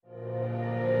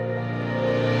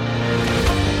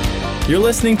You're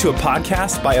listening to a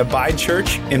podcast by Abide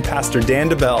Church and Pastor Dan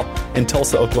DeBell in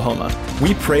Tulsa, Oklahoma.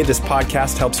 We pray this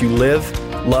podcast helps you live,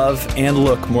 love, and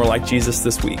look more like Jesus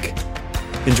this week.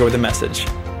 Enjoy the message.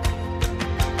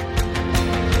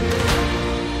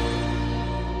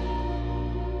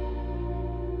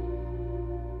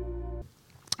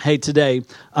 Hey, today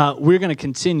we're going to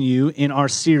continue in our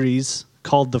series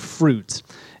called The Fruit.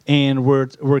 And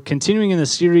we're continuing in the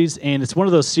series, and it's one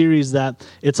of those series that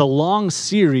it's a long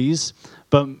series,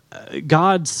 but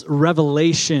God's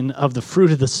revelation of the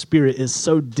fruit of the Spirit is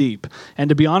so deep. And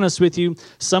to be honest with you,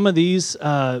 some of these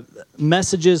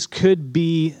messages could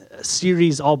be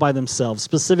series all by themselves.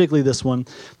 Specifically this one.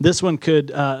 This one could,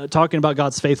 talking about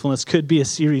God's faithfulness, could be a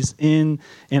series in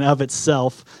and of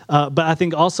itself. But I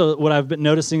think also what I've been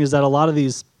noticing is that a lot of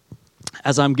these,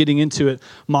 as I'm getting into it,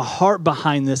 my heart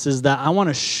behind this is that I want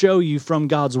to show you from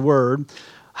God's Word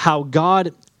how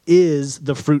God is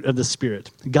the fruit of the Spirit.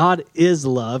 God is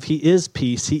love. He is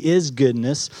peace. He is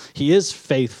goodness. He is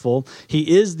faithful.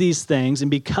 He is these things. And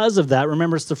because of that,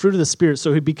 remember, it's the fruit of the Spirit.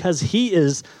 So because He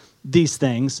is these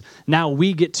things, now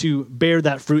we get to bear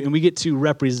that fruit and we get to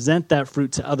represent that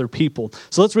fruit to other people.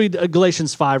 So let's read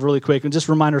Galatians 5 really quick and just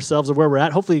remind ourselves of where we're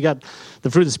at. Hopefully you got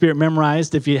the fruit of the Spirit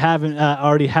memorized if you haven't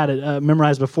already had it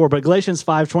memorized before. But Galatians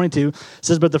 5:22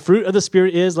 says, but the fruit of the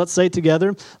Spirit is, let's say it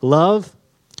together, love,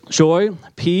 joy,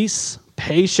 peace,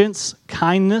 patience,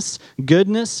 kindness,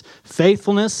 goodness,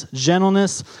 faithfulness,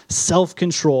 gentleness,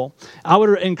 self-control. I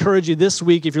would encourage you this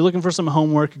week, if you're looking for some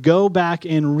homework, go back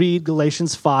and read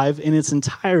Galatians 5 in its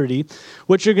entirety.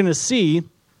 What you're going to see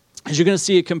is you're going to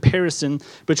see a comparison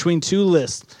between two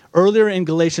lists. Earlier in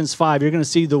Galatians 5, you're going to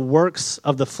see the works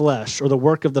of the flesh, or the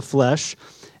work of the flesh,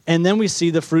 and then we see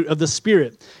the fruit of the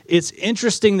Spirit. It's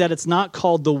interesting that it's not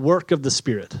called the work of the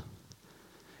Spirit.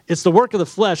 It's the work of the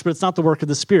flesh, but it's not the work of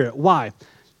the Spirit. Why?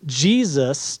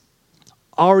 Jesus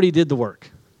already did the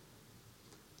work.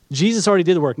 Jesus already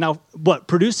did the work. Now,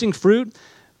 producing fruit,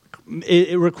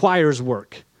 it requires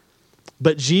work.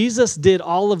 But Jesus did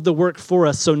all of the work for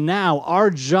us. So now our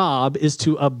job is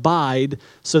to abide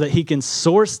so that He can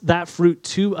source that fruit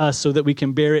to us so that we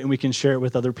can bear it and we can share it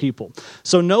with other people.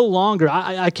 So no longer,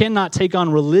 I cannot take on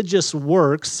religious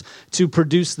works to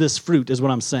produce this fruit, is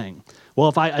what I'm saying. Well,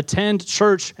 if I attend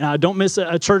church and I don't miss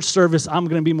a church service, I'm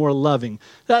going to be more loving.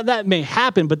 That may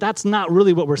happen, but that's not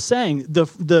really what we're saying.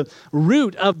 The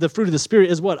root of the fruit of the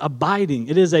Spirit is what? Abiding.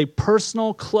 It is a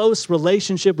personal, close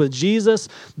relationship with Jesus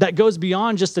that goes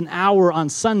beyond just an hour on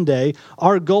Sunday.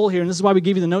 Our goal here, and this is why we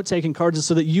give you the note-taking cards, is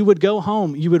so that you would go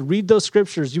home, you would read those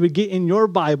scriptures, you would get in your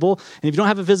Bible, and if you don't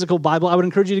have a physical Bible, I would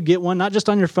encourage you to get one, not just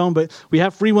on your phone, but we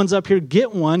have free ones up here.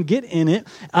 Get one, get in it,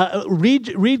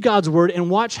 read God's Word, and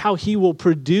watch how He will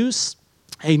produce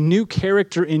a new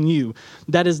character in you.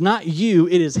 That is not you,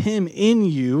 it is Him in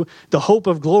you, the hope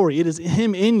of glory. It is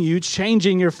Him in you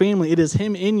changing your family. It is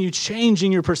Him in you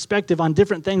changing your perspective on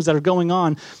different things that are going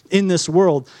on in this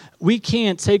world. We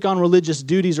can't take on religious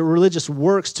duties or religious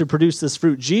works to produce this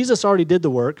fruit. Jesus already did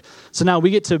the work, so now we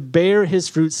get to bear His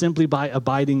fruit simply by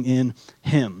abiding in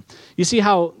Him. You see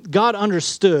how God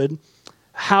understood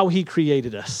how He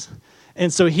created us.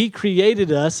 And so He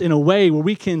created us in a way where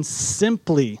we can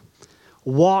simply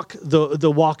walk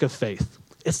the walk of faith.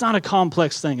 It's not a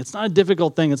complex thing. It's not a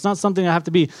difficult thing. It's not something I have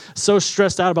to be so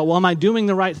stressed out about. Well, am I doing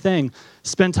the right thing?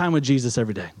 Spend time with Jesus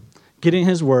every day. Get in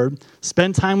His Word,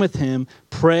 spend time with Him,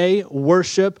 pray,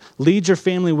 worship, lead your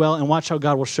family well, and watch how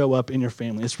God will show up in your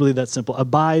family. It's really that simple.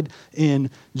 Abide in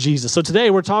Jesus. So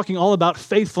today we're talking all about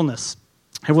faithfulness.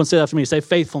 Everyone say that after me. Say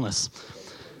faithfulness.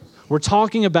 We're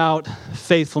talking about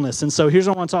faithfulness. And so here's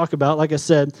what I want to talk about. Like I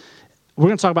said, we're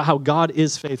going to talk about how God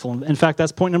is faithful. In fact,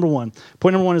 that's point number one.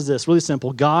 Point number one is this, really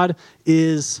simple. God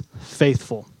is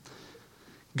faithful.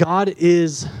 God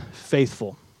is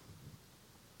faithful.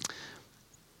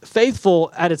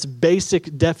 Faithful at its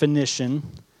basic definition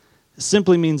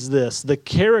simply means this, the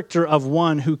character of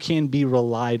one who can be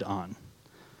relied on.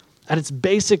 At its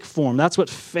basic form, that's what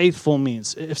faithful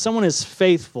means. If someone is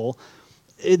faithful,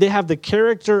 they have the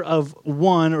character of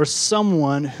one or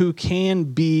someone who can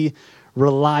be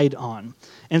relied on.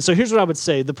 And so here's what I would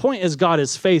say. The point is God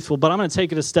is faithful, but I'm going to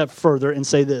take it a step further and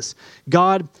say this.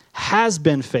 God has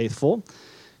been faithful,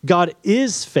 God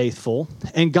is faithful,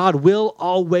 and God will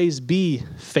always be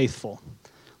faithful.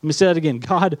 Let me say that again.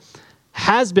 God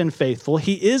has been faithful,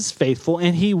 He is faithful,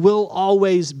 and He will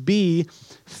always be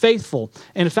faithful.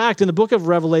 And in fact, in the book of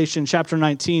Revelation, chapter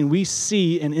 19, we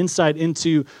see an insight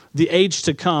into the age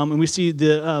to come, and we see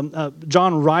the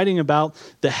John writing about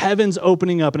the heavens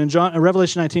opening up. And in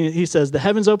Revelation 19, he says, "The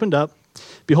heavens opened up,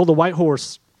 behold, a white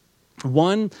horse,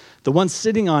 The one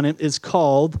sitting on it is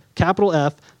called, capital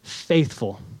F,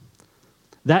 faithful.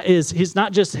 That is, he's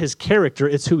not just his character,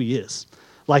 it's who he is.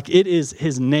 Like it is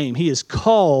his name. He is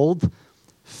called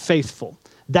faithful.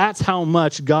 That's how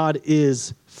much God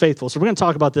is faithful. So we're going to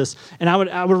talk about this, and I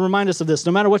would remind us of this.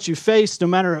 No matter what you face, no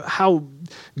matter how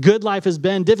good life has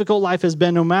been, difficult life has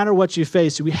been, no matter what you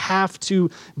face, we have to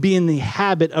be in the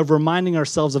habit of reminding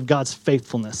ourselves of God's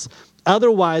faithfulness.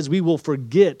 Otherwise, we will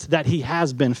forget that he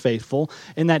has been faithful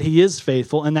and that he is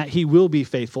faithful and that he will be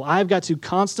faithful. I've got to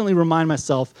constantly remind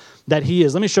myself that he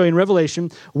is. Let me show you in Revelation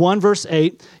 1 verse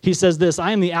 8. He says this,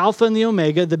 I am the Alpha and the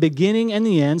Omega, the beginning and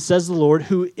the end, says the Lord,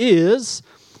 who is,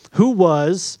 who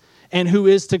was, and who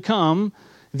is to come,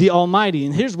 the Almighty.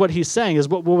 And here's what he's saying, is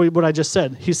what I just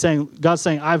said. He's saying, God's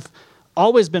saying, I've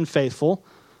always been faithful.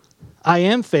 I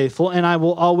am faithful, and I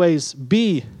will always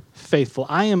be faithful.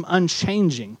 I am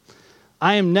unchanging.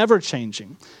 I am never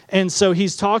changing. And so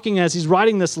he's talking, as he's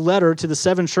writing this letter to the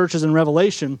 7 churches in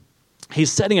Revelation,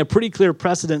 he's setting a pretty clear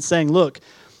precedent saying, look,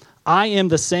 I am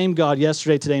the same God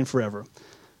yesterday, today, and forever.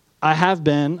 I have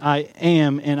been, I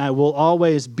am, and I will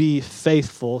always be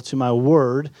faithful to my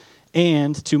word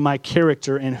and to my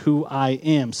character and who I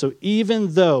am. So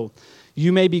even though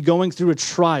you may be going through a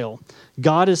trial,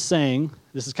 God is saying,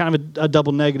 this is kind of a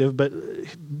double negative, but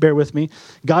bear with me.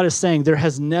 God is saying, there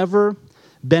has never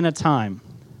been a time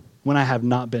when I have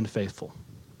not been faithful.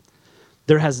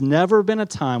 There has never been a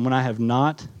time when I have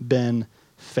not been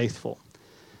faithful.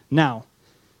 Now,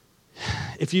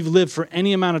 if you've lived for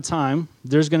any amount of time,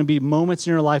 there's going to be moments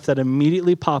in your life that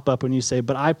immediately pop up when you say,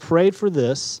 but I prayed for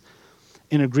this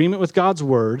in agreement with God's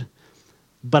word,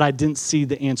 but I didn't see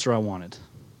the answer I wanted.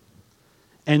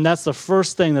 And that's the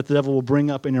first thing that the devil will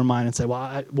bring up in your mind and say,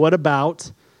 well, what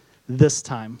about this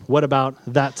time? What about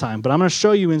that time? But I'm going to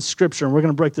show you in Scripture, and we're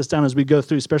going to break this down as we go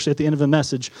through, especially at the end of the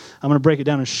message. I'm going to break it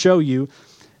down and show you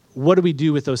what do we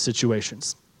do with those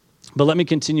situations. But let me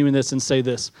continue in this and say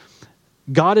this.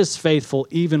 God is faithful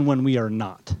even when we are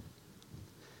not.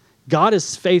 God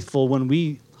is faithful when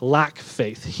we lack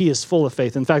faith. He is full of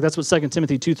faith. In fact, that's what 2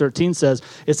 Timothy 2:13 says.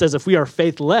 It says, if we are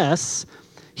faithless,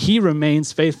 he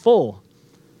remains faithful.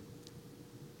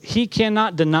 He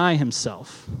cannot deny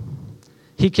himself.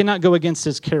 He cannot go against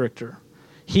his character.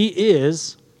 He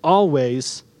is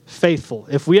always faithful.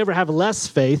 If we ever have less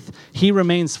faith, he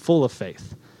remains full of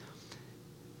faith.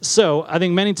 So I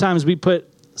think many times we put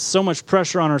so much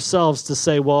pressure on ourselves to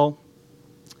say, well,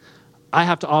 I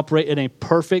have to operate at a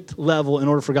perfect level in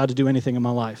order for God to do anything in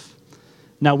my life.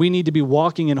 Now, we need to be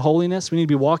walking in holiness. We need to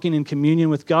be walking in communion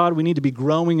with God. We need to be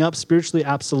growing up spiritually,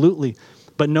 absolutely.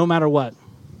 But no matter what,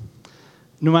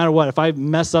 if I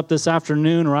mess up this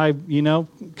afternoon or I,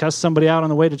 cuss somebody out on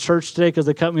the way to church today because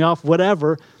they cut me off,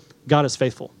 whatever, God is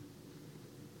faithful.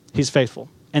 He's faithful,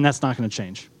 and that's not going to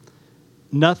change.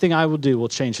 Nothing I will do will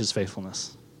change his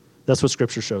faithfulness. That's what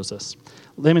Scripture shows us.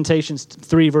 Lamentations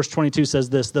 3, verse 22 says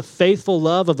this, the faithful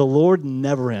love of the Lord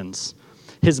never ends.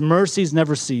 His mercies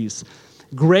never cease.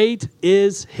 Great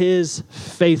is his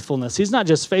faithfulness. He's not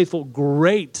just faithful,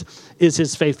 great is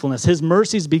his faithfulness. His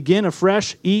mercies begin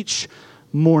afresh each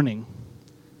morning.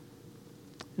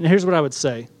 And here's what I would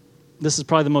say. This is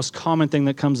probably the most common thing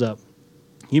that comes up.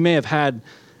 You may have had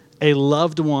a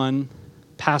loved one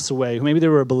pass away. Maybe they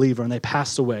were a believer and they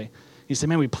passed away. You say,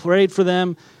 man, we prayed for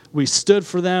them. We stood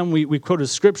for them. We quoted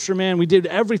Scripture, man. We did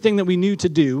everything that we knew to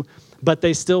do, but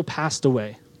they still passed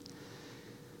away.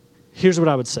 Here's what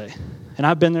I would say. And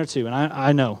I've been there too, and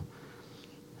I know.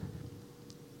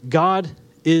 God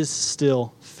is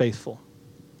still faithful.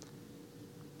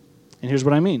 And here's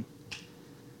what I mean.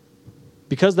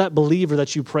 Because that believer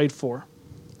that you prayed for,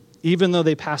 even though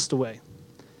they passed away,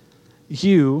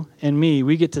 you and me,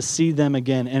 we get to see them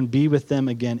again and be with them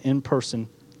again in person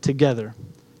together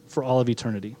for all of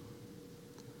eternity.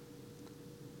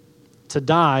 To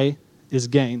die is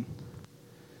gain.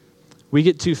 We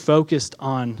get too focused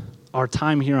on our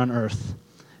time here on earth.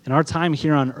 And our time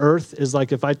here on earth is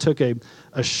like if I took a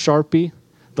Sharpie,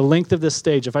 the length of this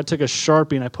stage, if I took a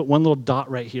Sharpie and I put one little dot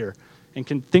right here,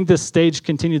 and think this stage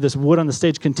continued, this wood on the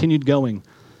stage continued going,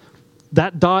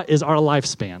 that dot is our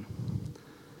lifespan.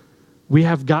 We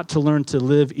have got to learn to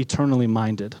live eternally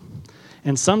minded.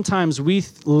 And sometimes we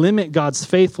limit God's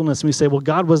faithfulness and we say, well,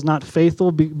 God was not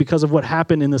faithful because of what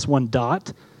happened in this one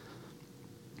dot.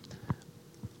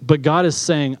 But God is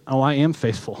saying, oh, I am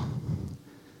faithful.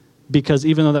 Because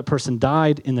even though that person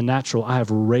died in the natural, I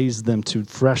have raised them to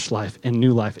fresh life and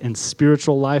new life and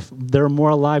spiritual life. They're more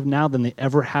alive now than they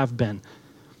ever have been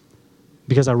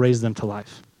because I raised them to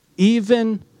life.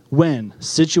 Even when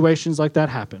situations like that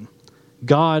happen,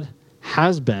 God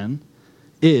has been,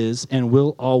 is, and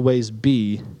will always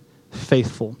be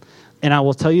faithful. And I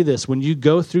will tell you this, when you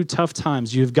go through tough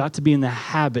times, you've got to be in the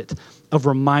habit of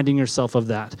reminding yourself of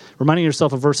that. Reminding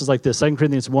yourself of verses like this. 2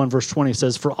 Corinthians 1 verse 20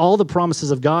 says, for all the promises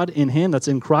of God in him, that's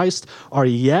in Christ, are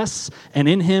yes, and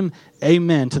in him,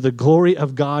 amen, to the glory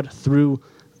of God through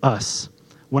us.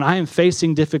 When I am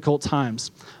facing difficult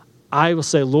times, I will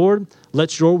say, Lord,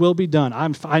 let your will be done.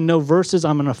 I know verses.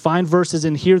 I'm going to find verses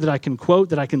in here that I can quote,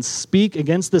 that I can speak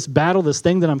against this battle, this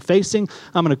thing that I'm facing.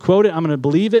 I'm going to quote it. I'm going to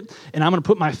believe it. And I'm going to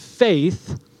put my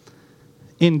faith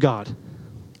in God,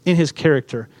 in his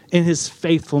character, in his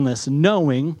faithfulness,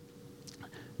 knowing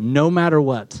no matter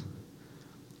what,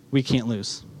 we can't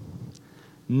lose.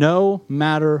 No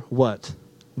matter what,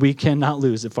 we cannot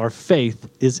lose if our faith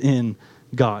is in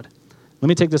God. Let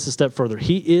me take this a step further.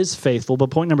 He is faithful, but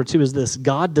point number 2 is this.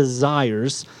 God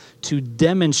desires to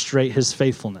demonstrate his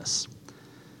faithfulness.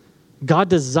 God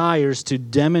desires to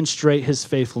demonstrate his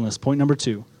faithfulness. Point number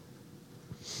 2.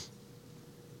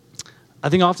 I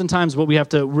think oftentimes what we have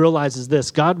to realize is this.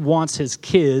 God wants his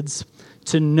kids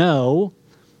to know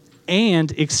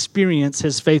and experience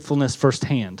his faithfulness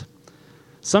firsthand.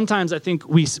 Sometimes I think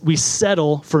we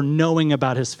settle for knowing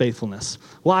about his faithfulness.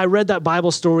 Well, I read that Bible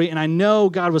story and I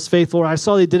know God was faithful, or I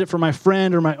saw he did it for my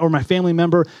friend or my family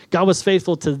member. God was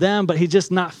faithful to them, but he's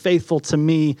just not faithful to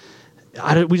me.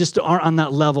 We just aren't on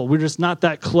that level. We're just not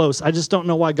that close. I just don't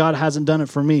know why God hasn't done it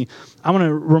for me. I want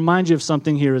to remind you of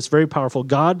something here. It's very powerful.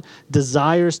 God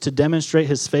desires to demonstrate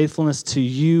his faithfulness to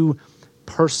you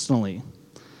personally.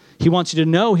 He wants you to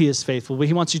know he is faithful, but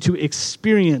he wants you to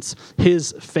experience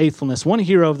his faithfulness. One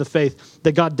hero of the faith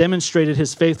that God demonstrated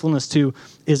his faithfulness to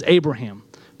is Abraham.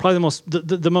 Probably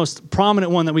the most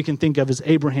prominent one that we can think of is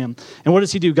Abraham. And what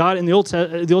does he do? God, in the Old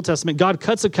Testament, God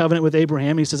cuts a covenant with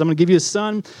Abraham. He says, I'm going to give you a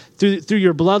son. Through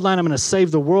your bloodline, I'm going to save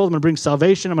the world. I'm going to bring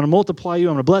salvation. I'm going to multiply you.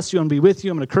 I'm going to bless you. I'm going to be with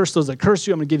you. I'm going to curse those that curse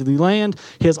you. I'm going to give you the land.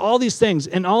 He has all these things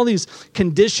and all these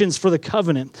conditions for the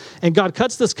covenant. And God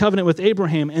cuts this covenant with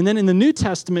Abraham. And then in the New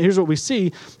Testament, here's what we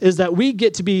see, is that we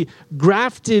get to be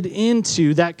grafted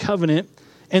into that covenant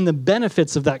and the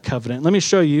benefits of that covenant. Let me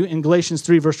show you in Galatians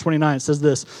 3, verse 29, it says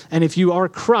this, and if you are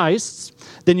Christ's,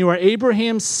 then you are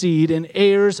Abraham's seed and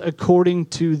heirs according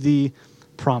to the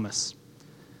promise.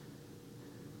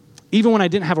 Even when I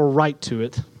didn't have a right to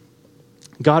it,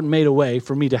 God made a way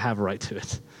for me to have a right to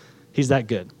it. He's that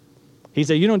good. He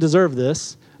said, you don't deserve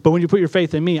this, but when you put your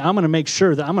faith in me, I'm going to make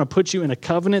sure that I'm going to put you in a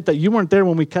covenant that you weren't there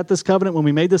when we cut this covenant, when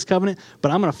we made this covenant, but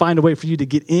I'm going to find a way for you to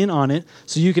get in on it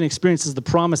so you can experience the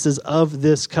promises of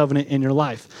this covenant in your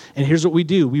life. And here's what we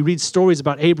do. We read stories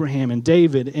about Abraham and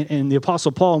David and the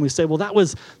Apostle Paul, and we say, well, that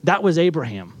was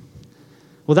Abraham.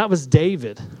 Well, that was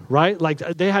David, right? Like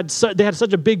they had such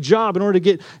a big job in order to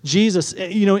get Jesus,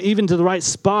 even to the right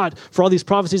spot for all these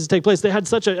prophecies to take place. They had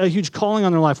such a huge calling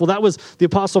on their life. Well, that was the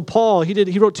Apostle Paul. He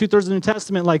wrote 2/3 of the New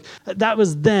Testament. Like that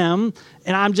was them.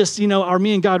 And I'm just, are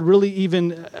me and God really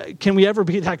even, can we ever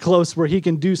be that close where he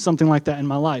can do something like that in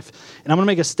my life? And I'm going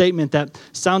to make a statement that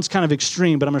sounds kind of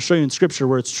extreme, but I'm going to show you in Scripture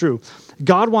where it's true.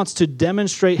 God wants to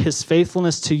demonstrate his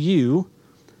faithfulness to you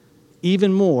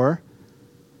even more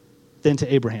than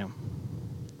to Abraham.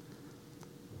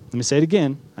 Let me say it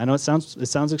again. I know it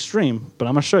sounds extreme, but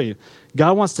I'm going to show you.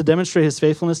 God wants to demonstrate his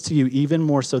faithfulness to you even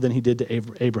more so than he did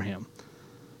to Abraham.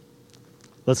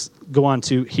 Let's go on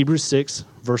to Hebrews 6,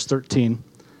 verse 13.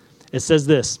 It says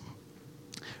this,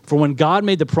 for when God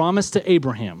made the promise to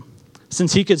Abraham,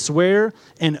 since he could swear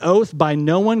an oath by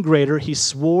no one greater, he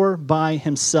swore by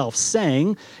himself,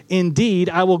 saying, indeed,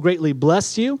 I will greatly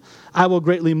bless you, I will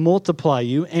greatly multiply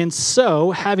you. And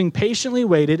so, having patiently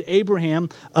waited, Abraham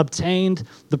obtained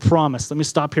the promise. Let me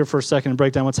stop here for a second and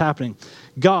break down what's happening.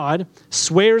 God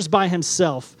swears by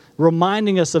himself,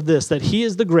 reminding us of this, that he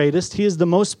is the greatest, he is the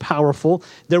most powerful,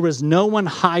 there is no one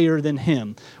higher than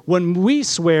him. When we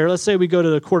swear, let's say we go to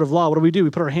the court of law, what do? We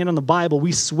put our hand on the Bible,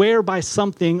 we swear by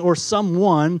something or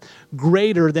someone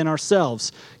greater than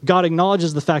ourselves. God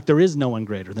acknowledges the fact there is no one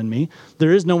greater than me.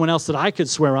 There is no one else that I could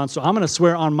swear on, so I'm going to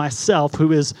swear on myself,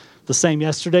 who is the same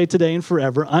yesterday, today, and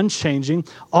forever, unchanging,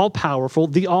 all-powerful,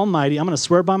 the Almighty. I'm going to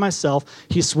swear by myself.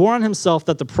 He swore on himself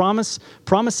that the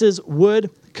promises would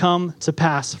come to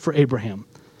pass for Abraham.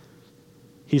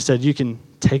 He said, you can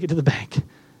take it to the bank.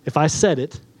 If I said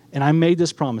it and I made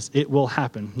this promise, it will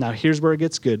happen. Now, here's where it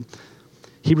gets good.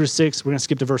 Hebrews 6, we're going to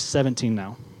skip to verse 17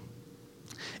 now.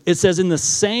 It says, in the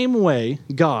same way,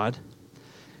 God,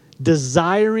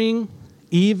 desiring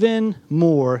even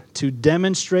more to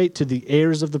demonstrate to the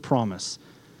heirs of the promise.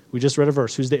 We just read a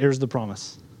verse. Who's the heirs of the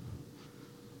promise?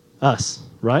 Us,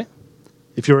 right?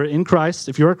 If you're in Christ,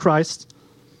 if you're a Christ,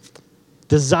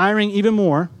 desiring even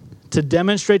more to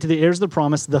demonstrate to the heirs of the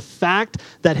promise the fact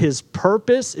that his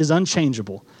purpose is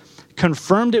unchangeable,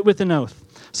 confirmed it with an oath,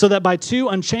 so that by two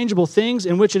unchangeable things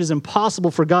in which it is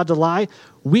impossible for God to lie,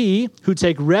 we who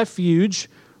take refuge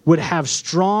would have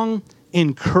strong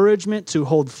encouragement to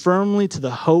hold firmly to the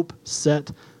hope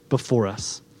set before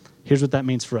us. Here's what that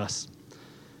means for us.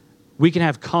 We can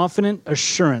have confident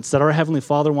assurance that our Heavenly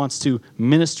Father wants to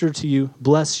minister to you,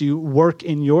 bless you, work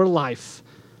in your life,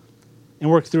 and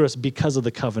work through us because of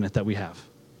the covenant that we have.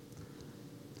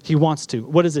 He wants to.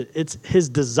 What is it? It's his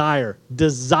desire,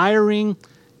 desiring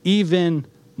even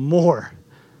more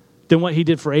than what he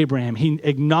did for Abraham. He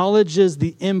acknowledges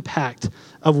the impact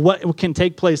of what can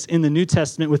take place in the New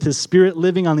Testament with his Spirit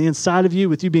living on the inside of you,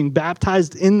 with you being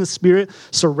baptized in the Spirit,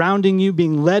 surrounding you,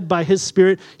 being led by his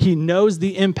Spirit. He knows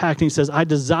the impact, and he says, I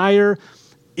desire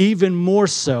even more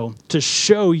so to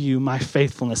show you my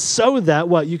faithfulness, so that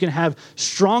what? You can have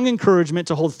strong encouragement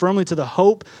to hold firmly to the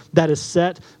hope that is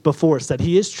set before us, that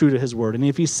he is true to his word. And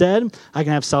if he said, I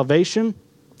can have salvation,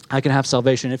 I can have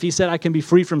salvation. If he said I can be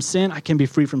free from sin, I can be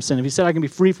free from sin. If he said I can be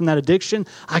free from that addiction,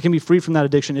 I can be free from that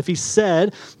addiction. If he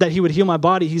said that he would heal my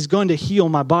body, he's going to heal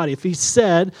my body. If he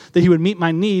said that he would meet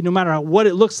my need, no matter what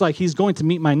it looks like, he's going to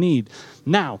meet my need.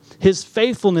 Now, his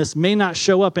faithfulness may not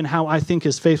show up in how I think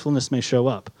his faithfulness may show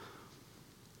up.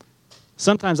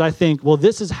 Sometimes I think, well,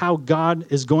 this is how God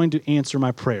is going to answer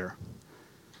my prayer.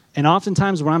 And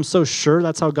oftentimes when I'm so sure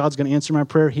that's how God's going to answer my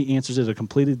prayer, he answers it a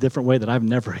completely different way that I've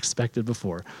never expected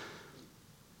before.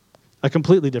 A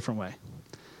completely different way.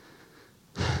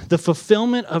 The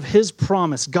fulfillment of his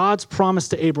promise, God's promise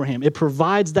to Abraham, it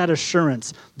provides that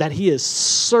assurance that he is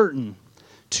certain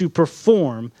to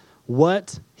perform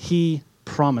what he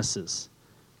promises.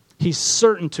 He's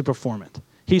certain to perform it.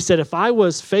 He said, if I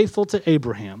was faithful to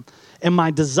Abraham, and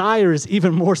my desire is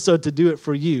even more so to do it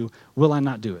for you, will I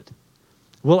not do it?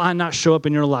 Will I not show up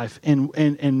in your life and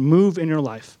move in your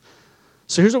life?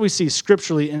 So here's what we see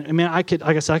scripturally. And man, I could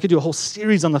do a whole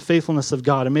series on the faithfulness of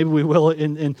God, and maybe we will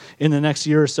in the next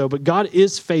year or so. But God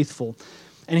is faithful,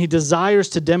 and he desires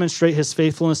to demonstrate his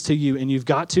faithfulness to you. And you've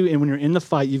got to, and when you're in the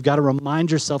fight, you've got to remind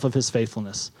yourself of his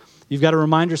faithfulness. You've got to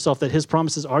remind yourself that his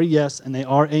promises are yes, and they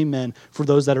are amen for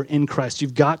those that are in Christ.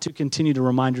 You've got to continue to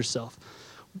remind yourself.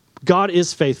 God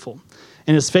is faithful.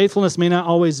 And his faithfulness may not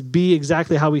always be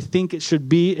exactly how we think it should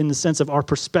be in the sense of our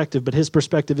perspective, but his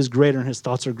perspective is greater and his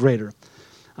thoughts are greater.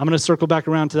 I'm going to circle back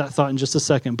around to that thought in just a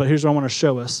second, but here's what I want to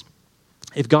show us.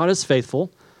 If God is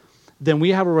faithful, then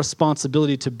we have a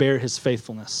responsibility to bear his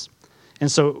faithfulness.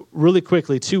 And so really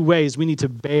quickly, 2 ways we need to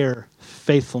bear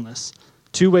faithfulness.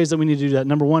 2 ways that we need to do that.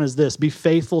 Number 1 is this: be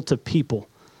faithful to people.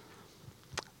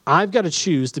 I've got to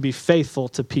choose to be faithful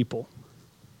to people.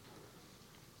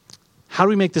 How do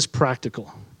we make this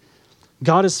practical?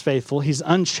 God is faithful. He's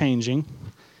unchanging.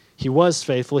 He was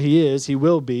faithful. He is. He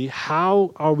will be.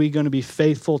 How are we going to be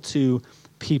faithful to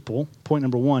people? Point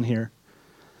number 1 here.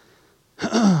 You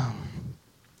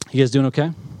guys doing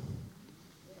okay?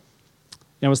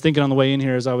 I was thinking on the way in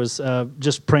here as I was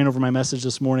just praying over my message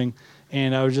this morning,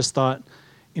 and I just thought,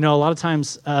 a lot of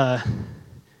times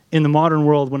in the modern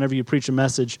world, whenever you preach a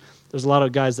message, there's a lot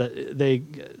of guys that they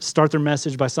start their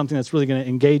message by something that's really going to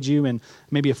engage you, and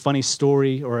maybe a funny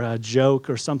story or a joke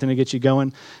or something to get you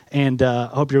going. And I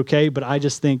hope you're okay, but I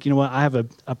just think, I have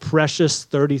a precious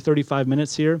 30, 35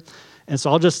 minutes here. And so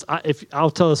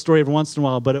I'll tell a story every once in a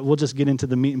while, but we'll just get into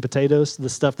the meat and potatoes, the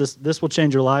stuff. This will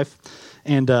change your life.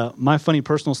 And my funny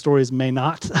personal stories may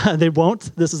not. They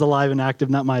won't. This is alive and active,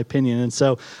 not my opinion. And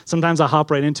so sometimes I hop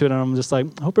right into it, and I'm just like,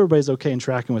 I hope everybody's okay and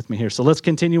tracking with me here. So let's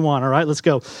continue on, all right? Let's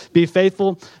go. Be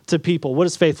faithful to people. What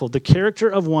is faithful? The character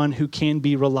of one who can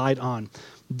be relied on.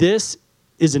 This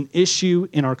is an issue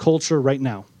in our culture right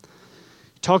now.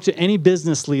 Talk to any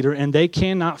business leader, and they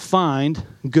cannot find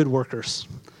good workers.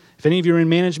 If any of you are in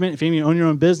management, if any of you own your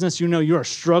own business, you are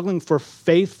struggling for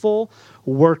faithful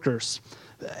workers.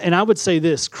 And I would say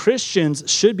this: Christians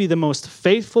should be the most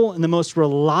faithful and the most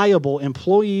reliable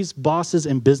employees, bosses,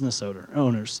 and business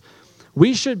owners.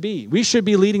 We should be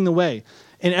leading the way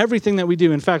in everything that we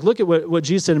do. In fact, look at what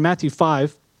Jesus said in Matthew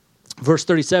 5, verse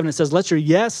 37. It says, let your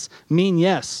yes mean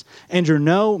yes, and your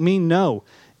no mean no.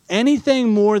 Anything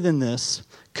more than this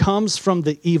comes from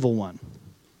the evil one.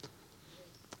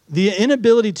 The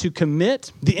inability to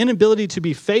commit, the inability to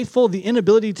be faithful, the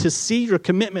inability to see your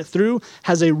commitment through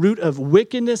has a root of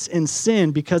wickedness and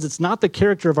sin, because it's not the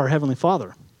character of our Heavenly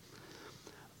Father.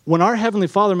 When our Heavenly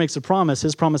Father makes a promise,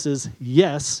 his promise is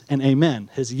yes and amen.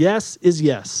 His yes is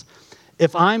yes.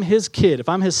 If I'm his kid, if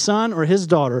I'm his son or his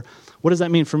daughter, what does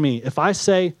that mean for me? If I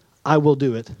say, I will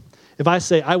do it. If I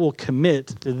say, I will commit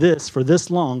to this for this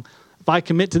long, if I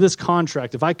commit to this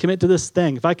contract, if I commit to this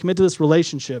thing, if I commit to this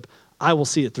relationship, I will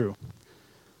see it through.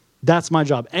 That's my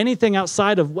job. Anything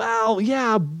outside of, well,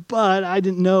 yeah, but I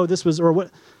didn't know this was, or what.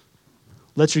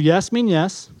 Let your yes mean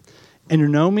yes, and your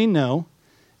no mean no,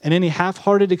 and any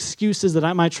half-hearted excuses that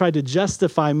I might try to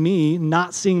justify me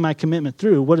not seeing my commitment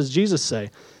through. What does Jesus say?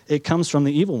 It comes from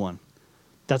the evil one.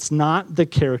 That's not the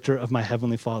character of my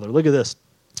heavenly Father. Look at this.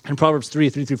 In Proverbs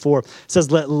 3:3-4, it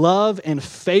says, let love and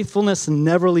faithfulness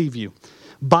never leave you.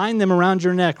 Bind them around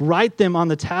your neck. Write them on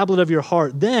the tablet of your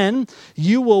heart. Then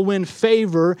you will win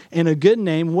favor and a good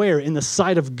name where? In the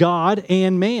sight of God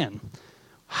and man.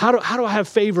 How do I have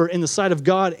favor in the sight of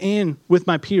God and with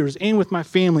my peers and with my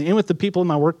family and with the people in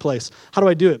my workplace? How do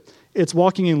I do it? It's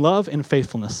walking in love and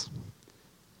faithfulness.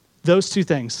 Those two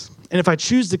things. And if I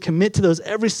choose to commit to those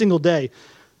every single day,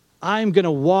 I'm going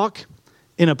to walk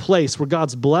in a place where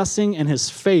God's blessing and his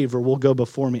favor will go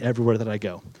before me everywhere that I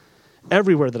go.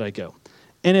 Everywhere that I go.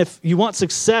 And if you want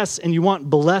success and you want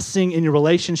blessing in your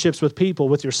relationships with people,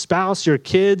 with your spouse, your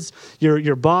kids,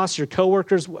 your boss, your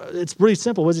coworkers, it's really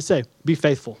simple. What does he say? Be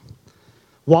faithful.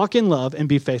 Walk in love and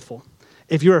be faithful.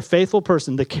 If you're a faithful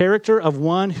person, the character of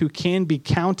one who can be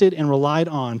counted and relied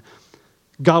on,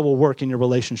 God will work in your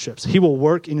relationships. He will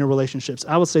work in your relationships.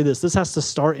 I would say this has to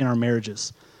start in our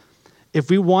marriages. If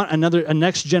we want a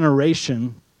next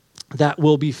generation that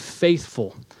will be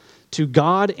faithful to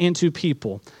God and to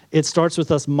people, it starts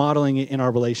with us modeling it in our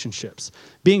relationships.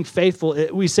 Being faithful,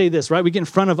 we say this, right? We get in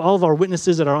front of all of our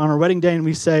witnesses that are on our wedding day and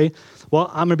we say, well,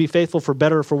 I'm going to be faithful for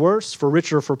better or for worse, for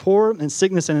richer or for poorer, in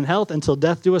sickness and in health, until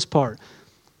death do us part.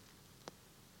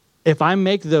 If I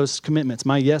make those commitments,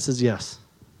 my yes is yes,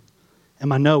 and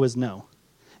my no is no.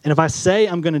 And if I say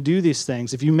I'm going to do these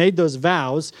things, if you made those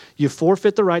vows, you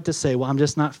forfeit the right to say, well, I'm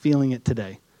just not feeling it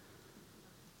today.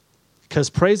 Because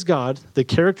praise God, the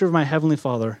character of my heavenly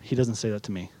Father, he doesn't say that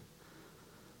to me.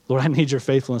 Lord, I need your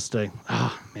faithfulness today.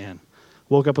 Man,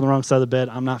 woke up on the wrong side of the bed.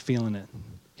 I'm not feeling it.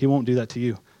 He won't do that to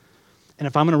you. And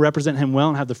if I'm going to represent him well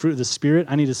and have the fruit of the Spirit,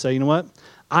 I need to say, you know what?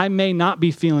 I may not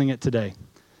be feeling it today,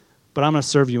 but I'm going to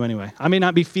serve you anyway. I may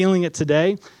not be feeling it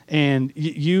today, and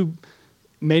you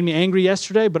made me angry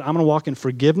yesterday, but I'm going to walk in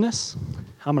forgiveness.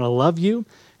 I'm going to love you,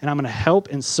 and I'm going to help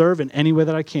and serve in any way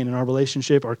that I can in our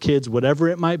relationship, our kids, whatever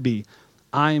it might be.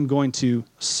 I am going to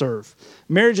serve.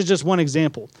 Marriage is just one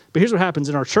example. But here's what happens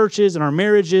in our churches, in our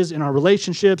marriages, in our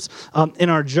relationships, in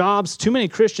our jobs. Too many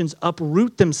Christians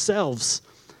uproot themselves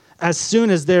as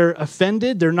soon as they're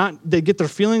offended. They get their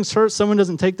feelings hurt. Someone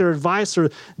doesn't take their advice,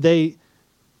 or they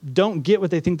don't get what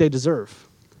they think they deserve.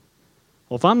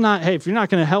 Well, if you're not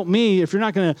going to help me, if you're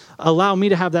not going to allow me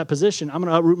to have that position, I'm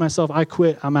going to uproot myself. I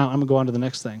quit. I'm out. I'm going to go on to the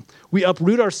next thing. We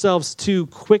uproot ourselves too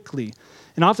quickly.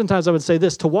 And oftentimes I would say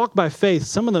this, to walk by faith,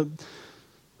 some of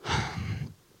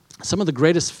the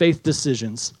greatest faith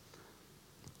decisions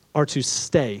are to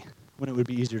stay when it would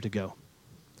be easier to go.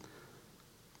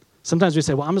 Sometimes we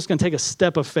say, well, I'm just going to take a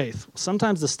step of faith.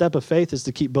 Sometimes the step of faith is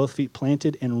to keep both feet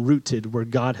planted and rooted where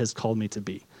God has called me to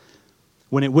be.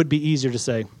 When it would be easier to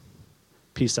say,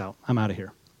 peace out, I'm out of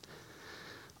here.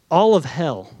 All of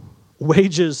hell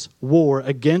wages war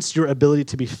against your ability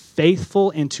to be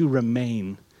faithful and to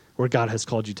remain where God has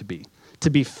called you to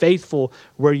be faithful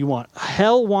where you want.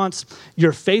 Hell wants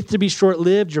your faith to be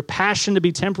short-lived, your passion to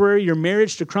be temporary, your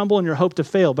marriage to crumble, and your hope to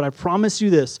fail. But I promise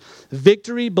you this,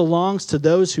 victory belongs to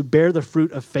those who bear the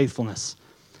fruit of faithfulness.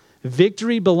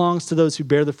 Victory belongs to those who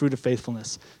bear the fruit of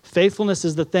faithfulness. Faithfulness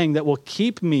is the thing that will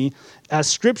keep me, as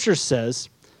Scripture says,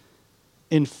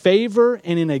 in favor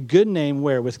and in a good name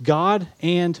where? With God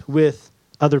and with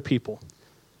other people.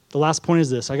 The last point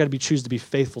is this, I got to choose to be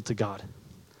faithful to God.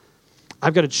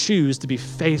 I've got to choose to be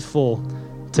faithful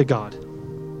to God.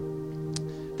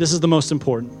 This is the most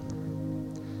important.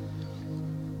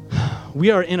 We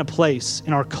are in a place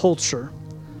in our culture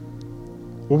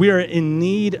where we are in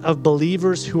need of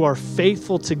believers who are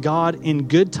faithful to God in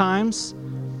good times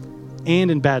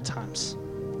and in bad times.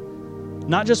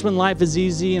 Not just when life is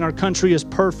easy and our country is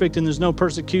perfect and there's no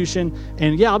persecution.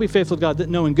 And yeah, I'll be faithful to God.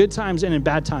 No, in good times and in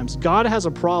bad times. God has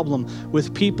a problem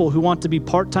with people who want to be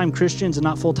part-time Christians and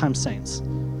not full-time saints.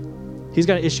 He's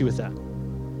got an issue with that.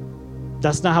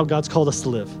 That's not how God's called us to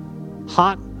live.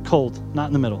 Hot, cold, not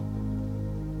in the middle.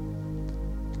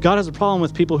 God has a problem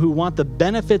with people who want the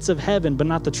benefits of heaven, but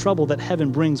not the trouble that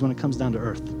heaven brings when it comes down to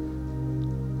earth.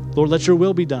 Lord, let your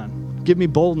will be done. Give me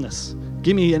boldness.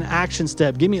 Give me an action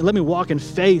step. Let me walk in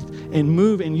faith and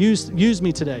move and use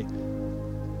me today.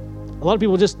 A lot of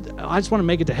people I just want to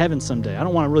make it to heaven someday. I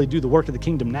don't want to really do the work of the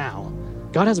kingdom now.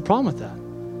 God has a problem with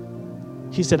that.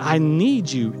 He said, I need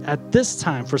you at this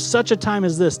time, for such a time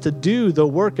as this, to do the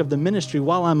work of the ministry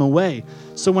while I'm away.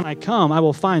 So when I come, I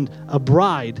will find a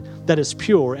bride that is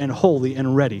pure and holy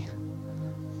and ready.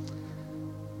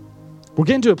 We're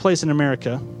getting to a place in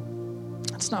America,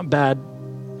 it's not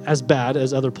as bad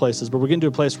as other places, but we're getting to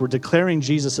a place where declaring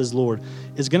Jesus as Lord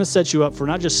is going to set you up for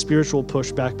not just spiritual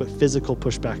pushback, but physical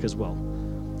pushback as well.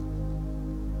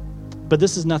 But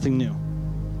this is nothing new.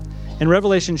 In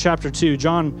Revelation chapter 2,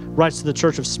 John writes to the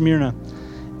church of Smyrna,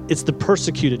 it's the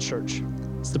persecuted church.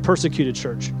 It's the persecuted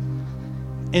church.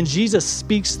 And Jesus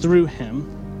speaks through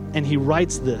him, and he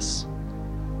writes this,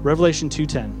 Revelation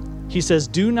 2:10. He says,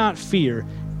 do not fear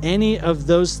any of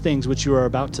those things which you are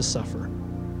about to suffer.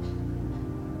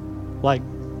 Like,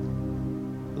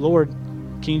 Lord,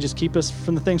 can you just keep us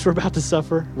from the things we're about to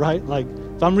suffer, right? Like,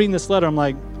 if I'm reading this letter, I'm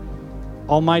like,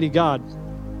 Almighty God,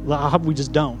 I hope we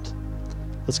just don't.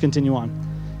 Let's continue on.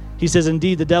 He says,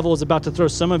 indeed, the devil is about to throw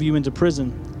some of you into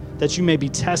prison that you may be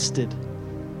tested,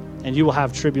 and you will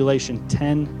have tribulation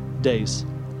 10 days.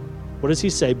 What does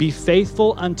he say? Be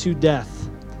faithful unto death,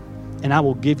 and I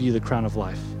will give you the crown of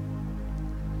life.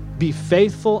 Be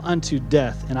faithful unto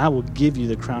death, and I will give you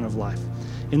the crown of life.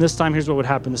 In this time, here's what would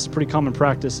happen. This is pretty common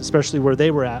practice, especially where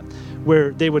they were at,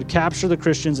 where they would capture the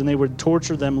Christians and they would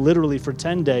torture them literally for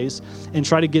 10 days and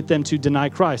try to get them to deny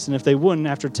Christ. And if they wouldn't,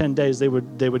 after 10 days, they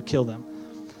would kill them.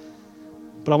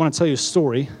 But I want to tell you a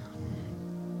story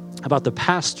about the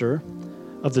pastor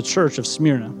of the church of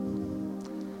Smyrna.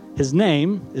 His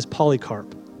name is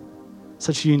Polycarp.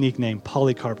 Such a unique name,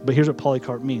 Polycarp. But here's what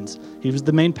Polycarp means. He was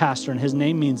the main pastor, and his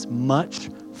name means much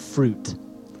fruit.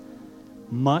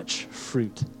 Much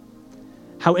fruit.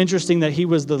 How interesting that he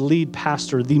was the lead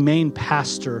pastor, the main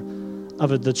pastor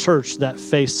of the church that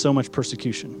faced so much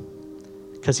persecution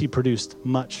because he produced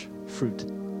much fruit.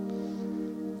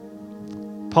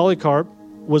 Polycarp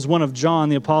was one of John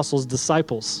the Apostle's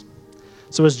disciples.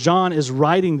 So as John is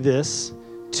writing this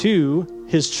to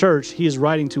his church, he is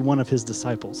writing to one of his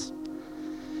disciples.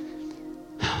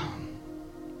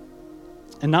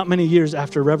 And not many years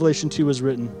after Revelation 2 was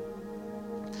written,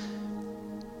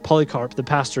 Polycarp, the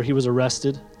pastor, he was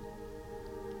arrested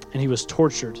and he was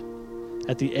tortured.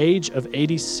 At the age of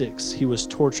 86, he was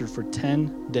tortured for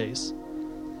 10 days.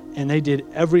 And they did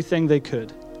everything they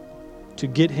could to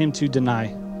get him to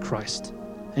deny Christ,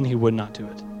 and he would not do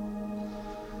it.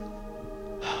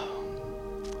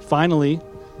 Finally,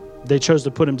 they chose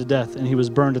to put him to death, and he was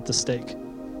burned at the stake.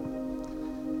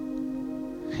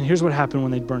 And here's what happened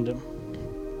when they burned him.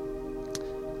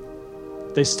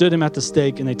 They stood him at the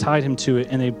stake and they tied him to it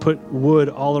and they put wood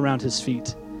all around his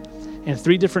feet. And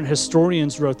 3 different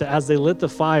historians wrote that as they lit the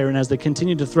fire and as they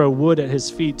continued to throw wood at his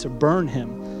feet to burn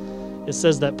him, it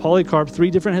says that Polycarp,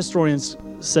 3 different historians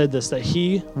said this, that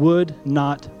he would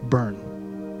not burn.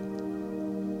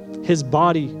 His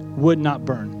body would not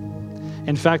burn.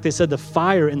 In fact, they said the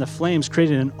fire and the flames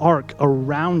created an arc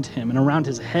around him and around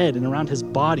his head and around his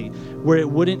body where it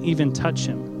wouldn't even touch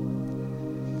him.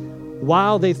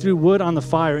 While they threw wood on the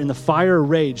fire and the fire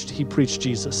raged, he preached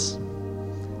Jesus.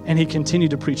 And he continued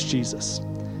to preach Jesus.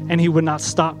 And he would not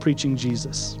stop preaching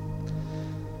Jesus.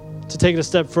 To take it a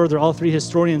step further, all 3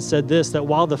 historians said this, that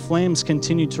while the flames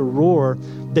continued to roar,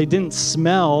 they didn't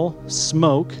smell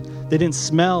smoke. They didn't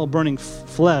smell burning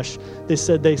flesh. They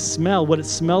said what it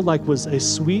smelled like was a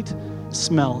sweet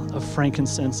smell of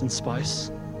frankincense and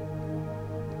spice.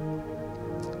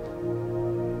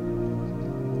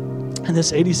 And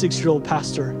this 86-year-old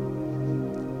pastor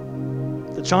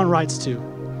that John writes to,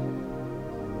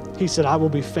 he said, I will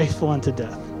be faithful unto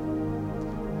death.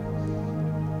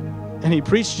 And he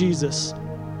preached Jesus.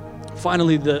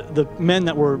 Finally, the men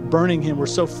that were burning him were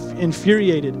so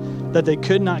infuriated that they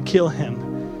could not kill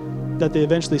him, that they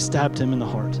eventually stabbed him in the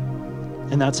heart.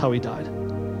 And that's how he died.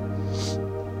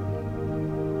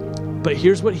 But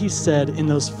here's what he said in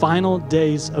those final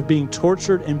days of being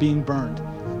tortured and being burned.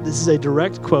 This is a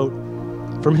direct quote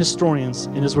from historians,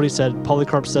 and is what he said.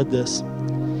 Polycarp said this.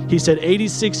 He said,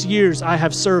 86 years I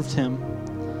have served him,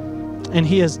 and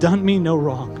he has done me no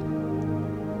wrong.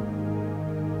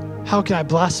 How can I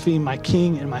blaspheme my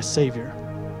King and my Savior?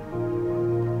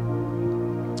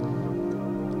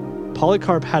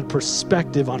 Polycarp had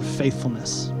perspective on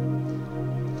faithfulness.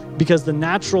 Because the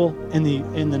natural and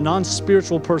the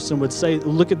non-spiritual person would say,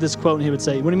 look at this quote, and he would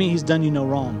say, what do you mean he's done you no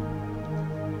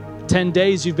wrong? 10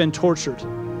 days you've been tortured.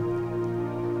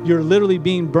 You're literally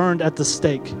being burned at the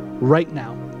stake right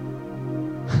now.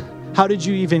 How did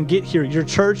you even get here? Your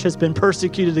church has been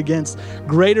persecuted against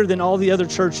greater than all the other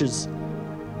churches.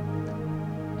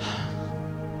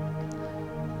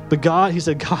 But God, he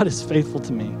said, God is faithful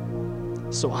to me,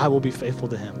 so I will be faithful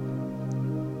to him.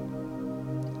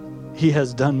 He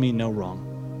has done me no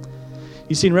wrong.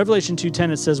 You see, in Revelation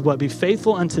 2:10, it says what? Be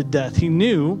faithful unto death. He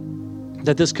knew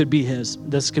that this could be him.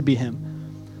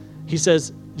 He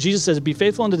says, Jesus says, be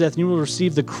faithful unto death and you will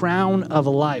receive the crown of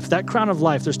life. That crown of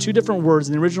life, there's two different words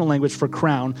in the original language for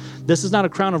crown. This is not a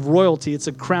crown of royalty, it's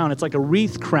a crown. It's like a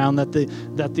wreath crown that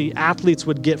the athletes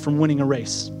would get from winning a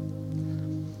race.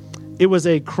 It was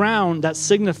a crown that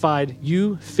signified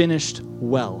you finished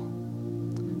well.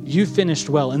 You finished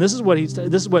well. And this is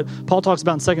what Paul talks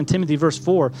about in 2 Timothy verse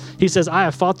 4. He says, I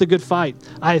have fought the good fight.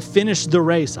 I have finished the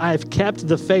race. I have kept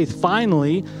the faith.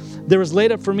 Finally, there is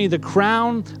laid up for me the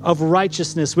crown of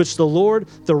righteousness, which the Lord,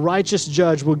 the righteous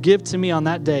judge, will give to me on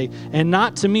that day. And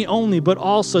not to me only, but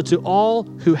also to all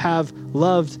who have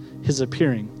loved his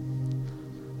appearing.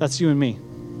 That's you and me.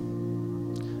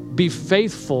 Be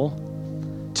faithful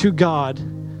to God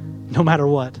no matter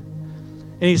what.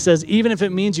 And he says, even if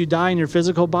it means you die in your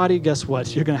physical body, guess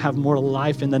what? You're going to have more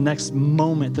life in the next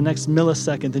moment, the next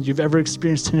millisecond than you've ever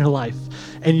experienced in your life.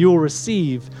 And you will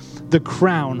receive the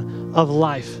crown of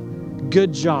life.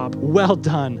 Good job. Well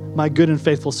done, my good and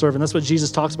faithful servant. That's what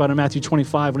Jesus talks about in Matthew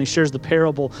 25 when he shares the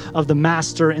parable of the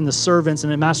master and the servants.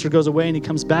 And the master goes away and he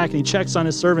comes back and he checks on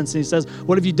his servants and he says,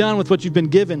 what have you done with what you've been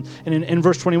given? And in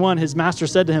verse 21, his master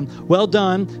said to him, well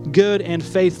done, good and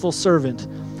faithful servant.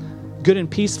 Good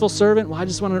and peaceful servant. Well, I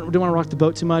just don't want to rock the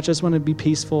boat too much. I just want to be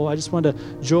peaceful. I just want to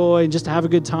enjoy and just have a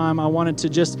good time. I wanted to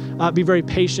just be very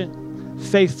patient,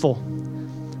 faithful.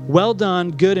 Well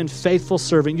done, good and faithful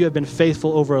servant. You have been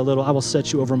faithful over a little. I will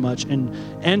set you over much, and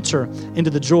enter into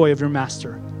the joy of your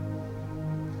master.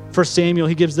 1 Samuel,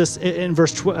 he gives this in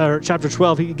chapter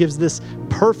 12. He gives this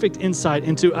perfect insight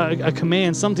into a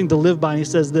command, something to live by. And he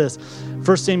says this,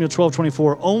 1 Samuel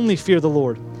 12:24, only fear the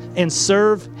Lord and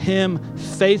serve him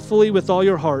faithfully with all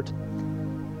your heart,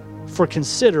 for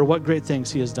consider what great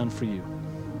things he has done for you.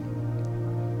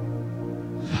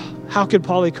 How could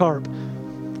Polycarp,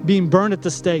 being burned at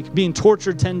the stake, being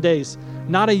tortured 10 days,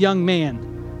 not a young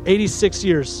man, 86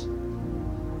 years,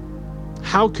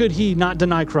 how could he not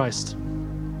deny Christ?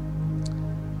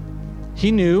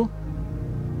 He knew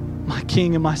my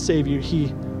King and my Savior,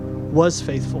 he was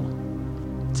faithful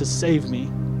to save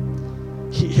me.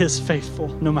 He is faithful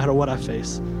no matter what I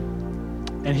face.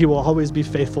 And he will always be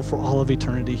faithful for all of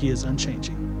eternity. He is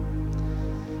unchanging.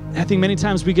 And I think many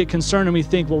times we get concerned and we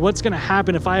think, well, what's going to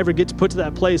happen if I ever get to put to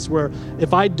that place where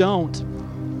if I don't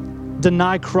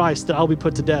deny Christ, that I'll be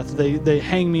put to death? They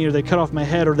hang me or they cut off my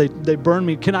head or they burn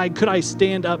me. Could I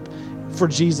stand up for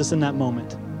Jesus in that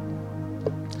moment?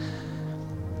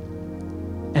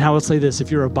 And I will say this, if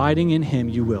you're abiding in him,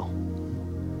 you will.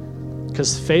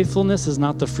 Because faithfulness is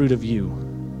not the fruit of you.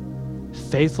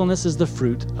 Faithfulness is the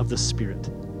fruit of the Spirit.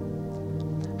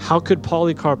 How could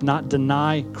Polycarp not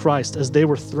deny Christ as they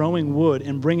were throwing wood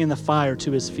and bringing the fire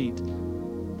to his feet?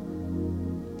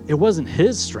 It wasn't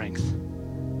his strength.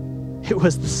 It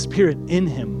was the Spirit in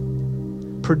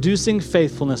him, producing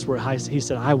faithfulness where he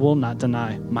said, I will not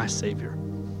deny my Savior.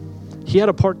 He had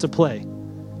a part to play.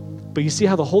 But you see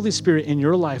how the Holy Spirit in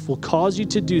your life will cause you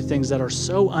to do things that are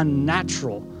so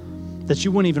unnatural that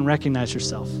you wouldn't even recognize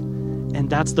yourself. And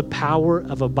that's the power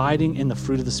of abiding in the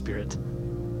fruit of the Spirit.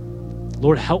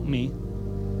 Lord, help me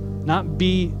not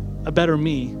be a better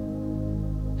me.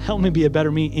 Help me be a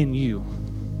better me in you.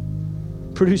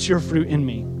 Produce your fruit in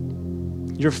me.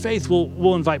 Your faith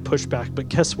will invite pushback, but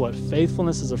guess what?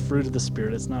 Faithfulness is a fruit of the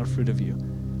Spirit. It's not a fruit of you.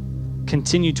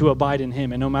 Continue to abide in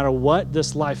him. And no matter what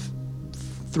this life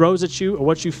throws at you or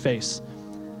what you face,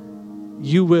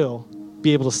 you will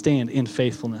be able to stand in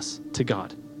faithfulness to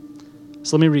God.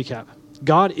 So let me recap.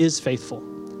 God is faithful.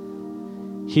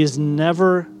 He is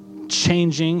never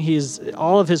changing.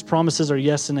 All of his promises are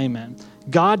yes and amen.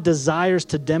 God desires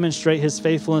to demonstrate his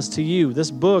faithfulness to you. This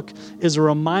book is a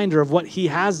reminder of what he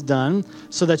has done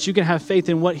so that you can have faith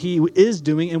in what he is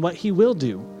doing and what he will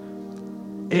do.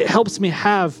 It helps me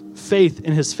have faith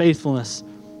in his faithfulness.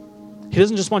 He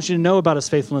doesn't just want you to know about his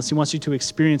faithfulness. He wants you to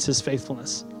experience his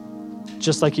faithfulness,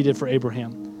 just like he did for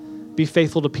Abraham. Be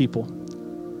faithful to people.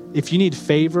 If you need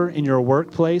favor in your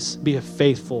workplace, be a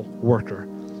faithful worker.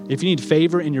 If you need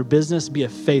favor in your business, be a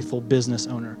faithful business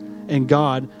owner. And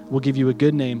God will give you a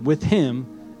good name with him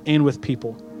and with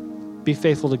people. Be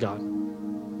faithful to God,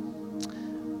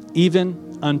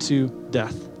 even unto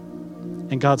death.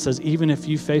 And God says, even if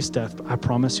you face death, I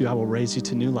promise you I will raise you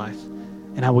to new life.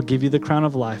 And I will give you the crown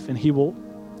of life, and he will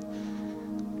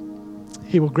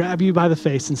grab you by the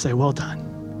face and say, well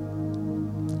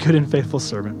done, good and faithful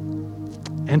servant.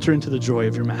 Enter into the joy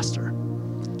of your master.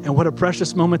 And what a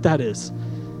precious moment that is.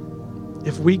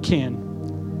 If we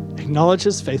can acknowledge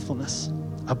his faithfulness,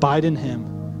 abide in him,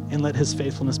 and let his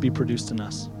faithfulness be produced in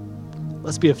us.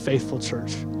 Let's be a faithful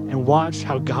church and watch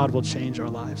how God will change our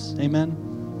lives. Amen.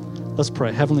 Let's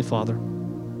pray. Heavenly Father,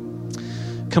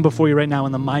 come before you right now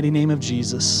in the mighty name of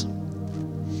Jesus.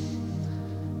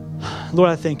 Lord,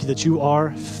 I thank you that you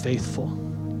are faithful.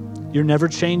 You're never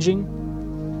changing.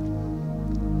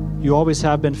 You always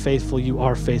have been faithful. You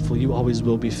are faithful. You always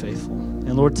will be faithful.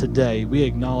 And Lord, today we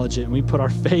acknowledge it and we put our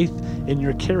faith in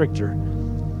your character,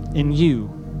 in you,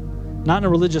 not in a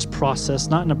religious process,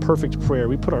 not in a perfect prayer.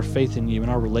 We put our faith in you and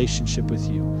our relationship with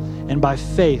you. And by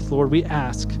faith, Lord, we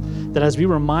ask that as we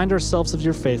remind ourselves of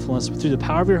your faithfulness through the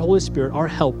power of your Holy Spirit, our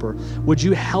helper, would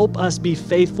you help us be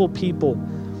faithful people?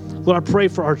 Lord, I pray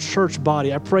for our church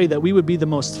body. I pray that we would be the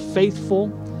most faithful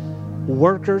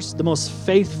workers, the most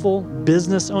faithful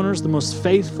business owners, the most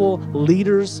faithful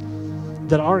leaders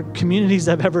that our communities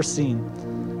have ever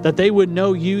seen, that they would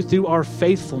know you through our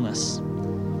faithfulness.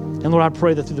 And Lord, I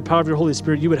pray that through the power of your Holy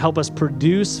Spirit, you would help us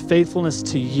produce faithfulness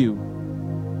to you.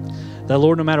 That,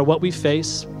 Lord, no matter what we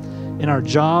face in our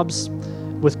jobs,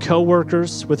 with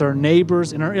coworkers, with our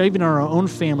neighbors, and even in our own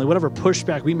family, whatever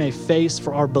pushback we may face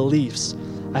for our beliefs,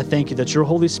 I thank you that your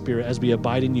Holy Spirit, as we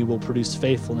abide in you, will produce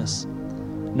faithfulness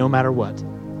no matter what.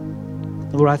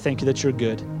 And Lord, I thank you that you're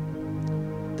good.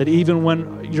 That even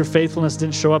when your faithfulness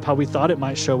didn't show up how we thought it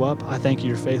might show up, I thank you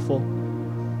you're faithful.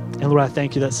 And Lord, I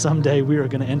thank you that someday we are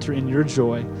going to enter in your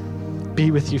joy,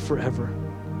 be with you forever.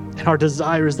 And our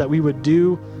desire is that we would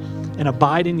do and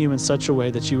abide in you in such a way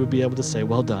that you would be able to say,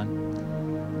 well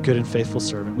done, good and faithful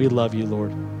servant. We love you,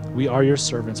 Lord. We are your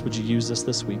servants. Would you use us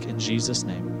this week? In Jesus'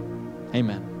 name,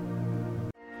 amen.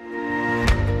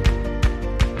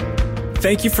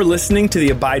 Thank you for listening to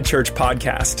the Abide Church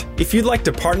podcast. If you'd like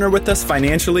to partner with us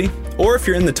financially, or if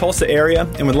you're in the Tulsa area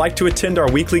and would like to attend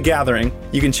our weekly gathering,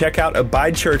 you can check out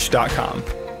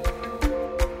abidechurch.com.